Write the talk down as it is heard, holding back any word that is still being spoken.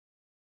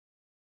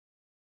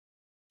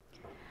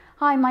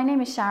Hi, my name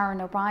is Sharon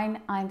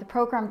O'Brien. I'm the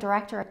Programme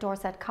Director at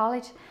Dorset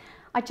College.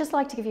 I'd just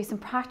like to give you some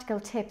practical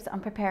tips on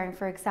preparing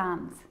for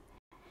exams.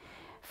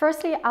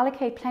 Firstly,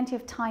 allocate plenty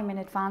of time in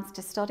advance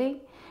to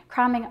study.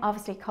 Cramming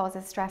obviously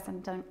causes stress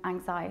and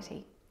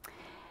anxiety.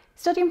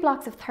 Study in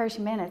blocks of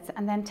 30 minutes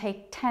and then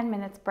take 10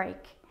 minutes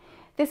break.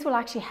 This will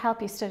actually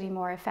help you study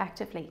more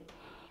effectively.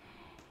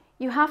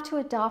 You have to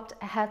adopt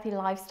a healthy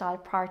lifestyle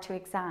prior to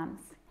exams.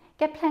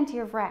 Get plenty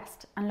of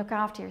rest and look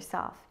after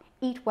yourself.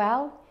 Eat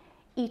well.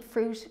 Eat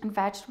fruit and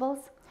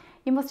vegetables.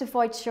 You must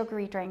avoid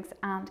sugary drinks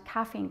and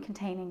caffeine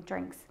containing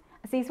drinks,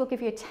 as these will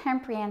give you a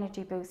temporary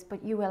energy boost,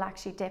 but you will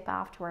actually dip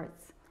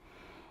afterwards.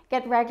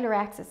 Get regular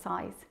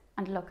exercise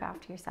and look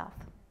after yourself.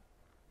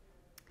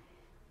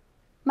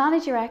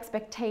 Manage your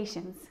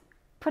expectations.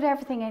 Put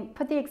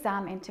the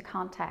exam into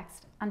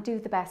context and do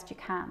the best you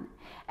can.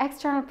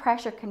 External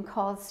pressure can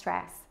cause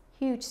stress,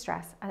 huge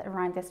stress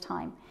around this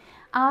time.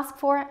 Ask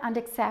for and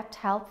accept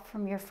help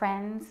from your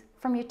friends,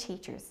 from your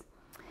teachers.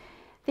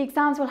 The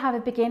exams will have a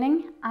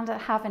beginning and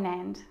have an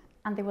end,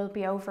 and they will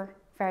be over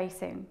very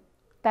soon.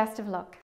 Best of luck.